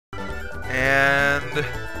And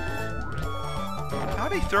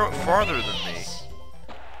how'd he throw it farther than me?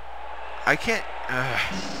 I can't.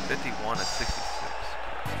 51 at 66.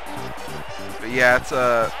 But yeah, it's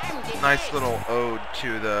a nice little ode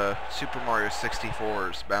to the Super Mario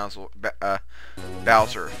 64's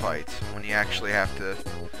Bowser fight, when you actually have to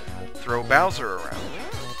throw Bowser around.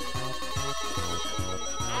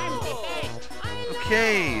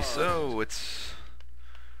 Okay, so it's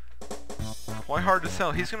quite hard to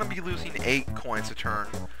tell. He's going to be losing 8 coins a turn,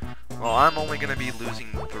 while I'm only going to be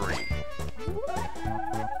losing 3.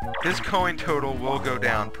 His coin total will go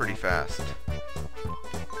down pretty fast.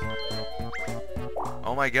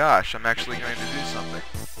 Oh my gosh, I'm actually going to do something.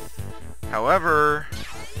 However,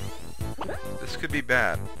 this could be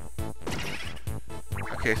bad.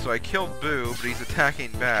 Okay, so I killed Boo, but he's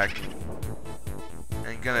attacking back.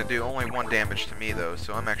 And gonna do only 1 damage to me though,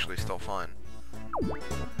 so I'm actually still fine.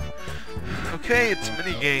 Okay, it's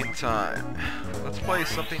minigame time. Let's play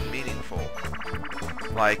something meaningful.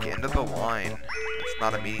 Like End of the Line. It's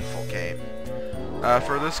not a meaningful game.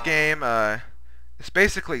 For this game, it's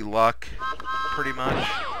basically luck, pretty much.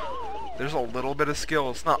 There's a little bit of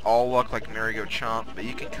skill. It's not all luck like Merry-Go Chomp, but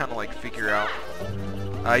you can kind of like figure out.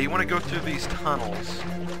 You want to go through these tunnels.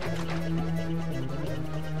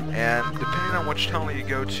 And depending on which tunnel you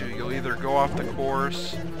go to, you'll either go off the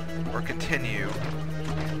course or continue.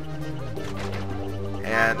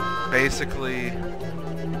 And basically,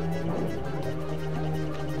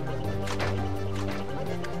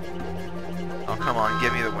 oh come on,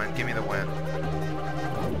 give me the win, give me the win.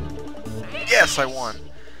 Yes, I won.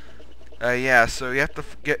 Yeah, so you have to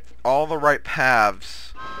get all the right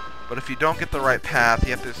paths, but if you don't get the right path,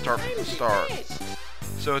 you have to start from the start.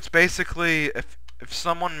 So it's basically, if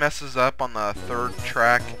someone messes up on the 3rd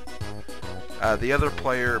track, the other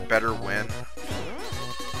player better win,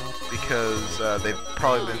 because they've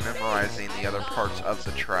probably been memorizing the other parts of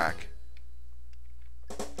the track.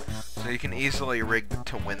 So you can easily rig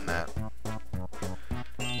to win that.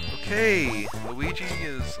 Okay, Luigi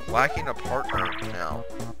is lacking a partner now.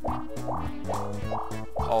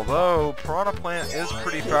 Although, Piranha Plant is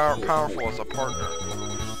pretty powerful as a partner.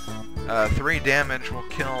 3 damage will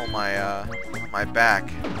kill my my back,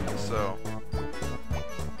 so.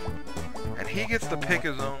 And he gets to pick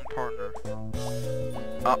his own partner.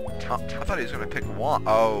 I thought he was going to pick one.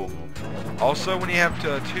 Oh. Also, when you have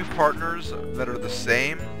 2 partners that are the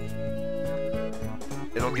same,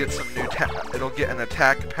 it'll get some new it'll get an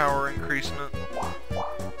attack power increasement.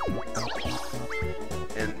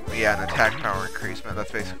 And yeah, an attack power increasement.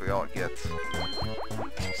 That's basically all it gets.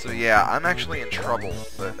 So yeah, I'm actually in trouble,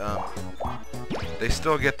 but they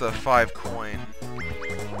still get the 5 coin,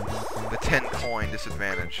 the 10 coin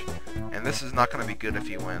disadvantage. And this is not going to be good if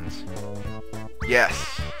he wins.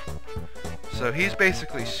 Yes. So he's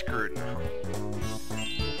basically screwed now.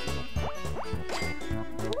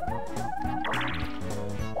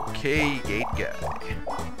 Okay, gate guy.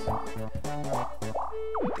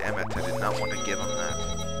 Damn it, I did not want to give him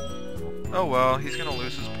that. Oh well, he's gonna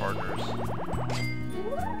lose his partners.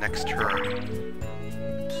 Next turn.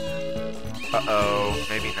 Uh-oh,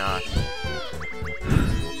 maybe not.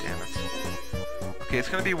 Damn it. Okay, it's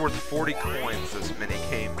gonna be worth 40 coins, this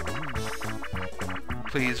mini-game.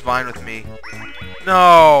 Please, Vine with me.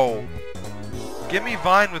 No! Give me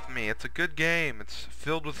Vine with me, it's a good game. It's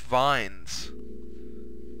filled with vines.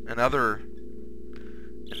 And other...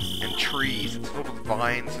 and trees. It's filled with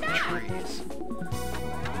vines and trees.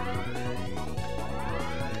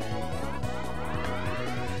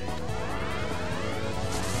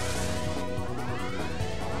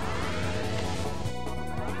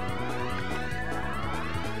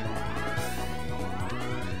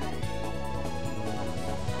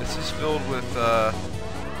 This is filled with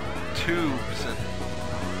tubes and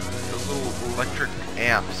those little electric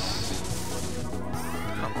amps.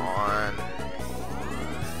 Come on.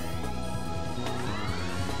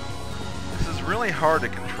 This is really hard to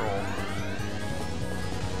control.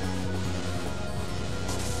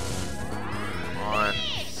 Come on.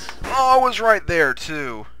 Oh, I was right there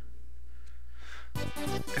too.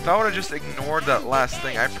 If I would have just ignored that last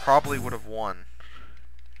thing, I probably would have won.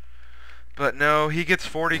 But no, he gets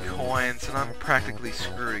 40 coins, and I'm practically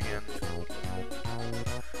screwed again.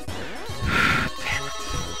 Damn it.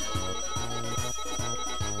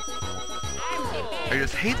 I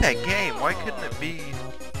just hate that game. Why couldn't it be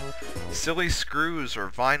Silly Screws or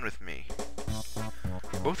Vine with me?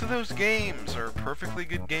 Both of those games are perfectly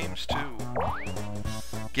good games too.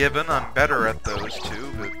 Given I'm better at those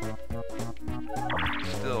two, but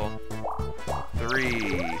still.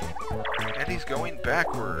 3. And he's going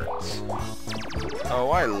backwards. Oh,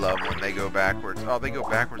 I love when they go backwards. Oh, they go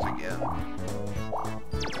backwards again.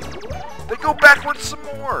 They go backwards some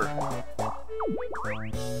more!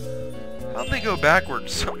 How'd they go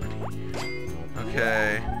backwards so many?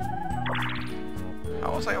 Okay.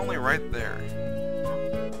 How was I only right there?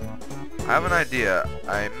 I have an idea.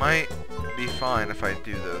 I might be fine if I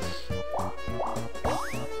do this.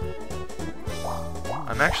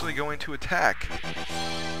 I'm actually going to attack.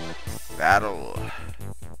 Battle.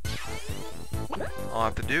 All I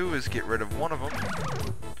have to do is get rid of one of them.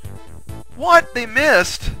 What? They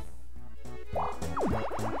missed?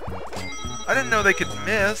 I didn't know they could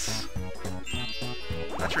miss.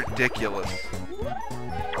 That's ridiculous.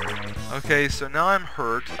 Okay, so now I'm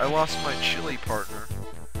hurt. I lost my chili partner.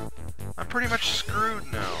 I'm pretty much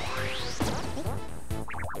screwed now.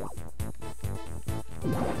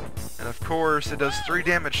 And of course, it does 3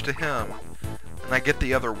 damage to him. And I get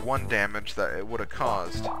the other 1 damage that it would have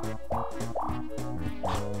caused.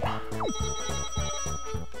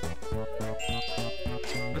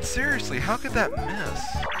 But seriously, how could that miss?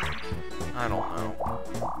 I don't know.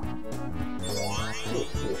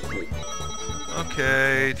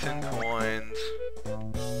 Okay, 10 coins.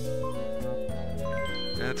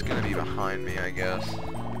 It's gonna be behind me, I guess.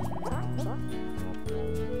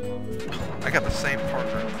 I got the same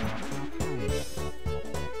partner.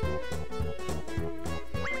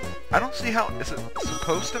 I don't see how... Is it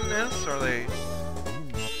supposed to miss? Are they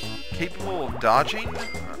capable of dodging?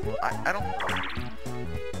 I don't know.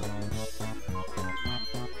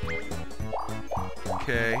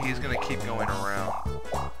 Okay, he's gonna keep going around.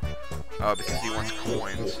 Oh, because he wants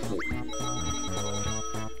coins.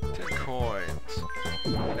 10 coins.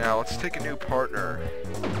 Now, let's take a new partner.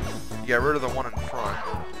 Get rid of the one in front.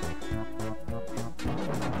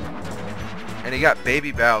 And he got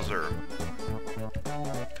Baby Bowser.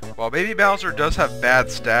 While Baby Bowser does have bad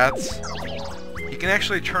stats, he can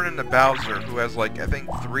actually turn into Bowser, who has, like, I think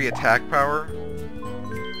 3 attack power.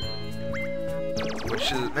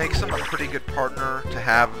 Which makes him a pretty good partner to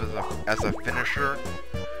have as a finisher.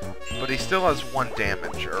 But he still has 1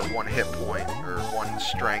 damage, or 1 hit point, or 1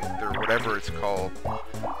 strength, or whatever it's called.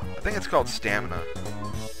 I think it's called stamina.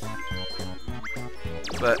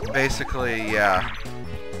 But basically, yeah.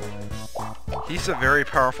 He's a very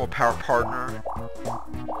powerful partner.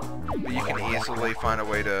 But you can easily find a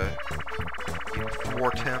way to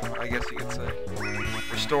thwart him, I guess you could say.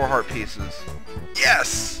 Restore heart pieces.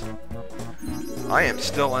 Yes! I am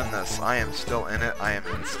still in this. I am still in it. I am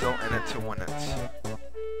still in it to win it.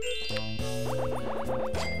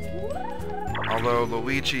 Although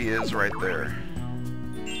Luigi is right there.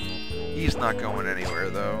 He's not going anywhere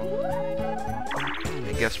though.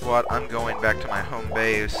 And guess what? I'm going back to my home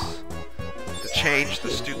base to change the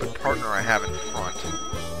stupid partner I have in front.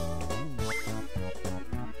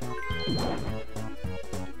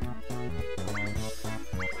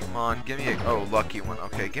 Come on, give me a... Oh, lucky one.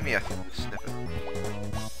 Okay, give me a snippet.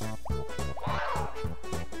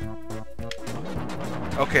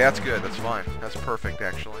 Okay, that's good. That's fine. That's perfect,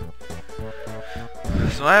 actually.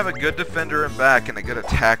 So I have a good defender in back and a good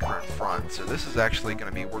attacker in front. So this is actually going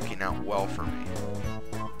to be working out well for me.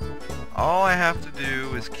 All I have to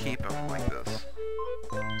do is keep him like this.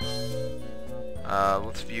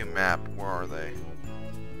 Let's view map. Where are they?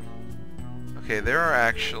 Okay, there are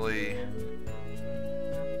actually...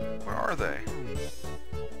 Where are they?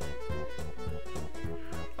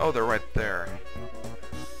 Oh, they're right there.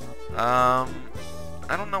 I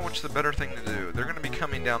don't know which the better thing to do. They're going to be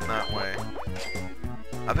coming down that way.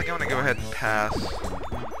 I think I'm going to go ahead and pass.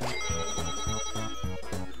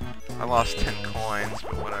 I lost 10 coins,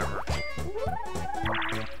 but whatever.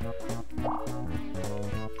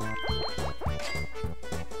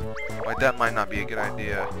 Wait, that might not be a good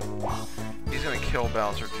idea. He's going to kill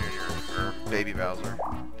Bowser Jr., or Baby Bowser.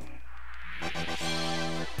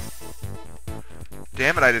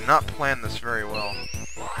 Damn it, I did not plan this very well.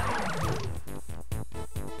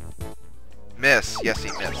 Miss. Yes,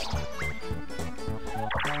 he missed.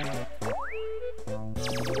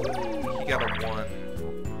 He got a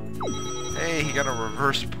 1. Hey, he got a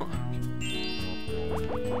reverse block.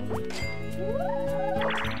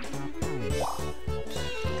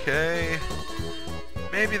 Okay.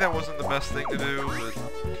 Maybe that wasn't the best thing to do, but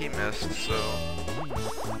he missed, so...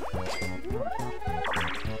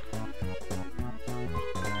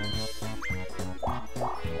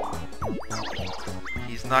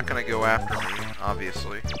 He's not gonna go after me,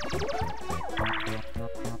 obviously.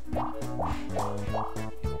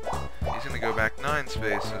 He's gonna go back 9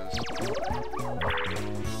 spaces.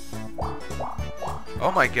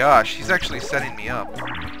 Oh my gosh, he's actually setting me up.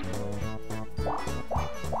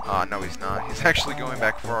 Ah, no he's not. He's actually going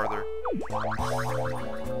back farther.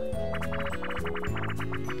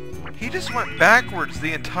 He just went backwards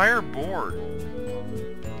the entire board.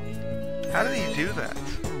 How did he do that?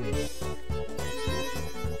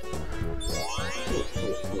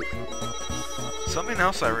 Something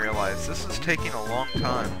else I realized, this is taking a long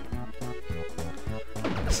time.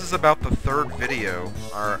 This is about the third video,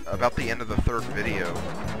 or about the end of the third video.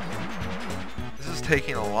 This is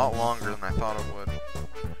taking a lot longer than I thought it would.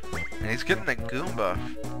 And he's getting a Goomba,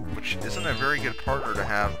 which isn't a very good partner to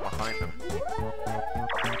have behind him.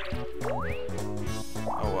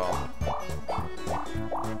 Oh well.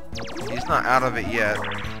 He's not out of it yet,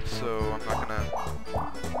 so I'm not gonna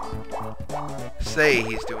say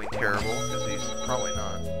he's doing terrible, because he's probably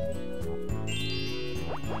not.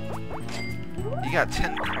 He got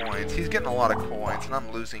 10 coins. He's getting a lot of coins, and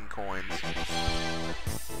I'm losing coins.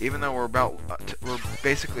 Even though we're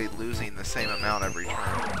basically losing the same amount every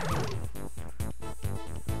turn.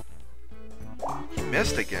 He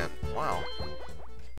missed again. Wow.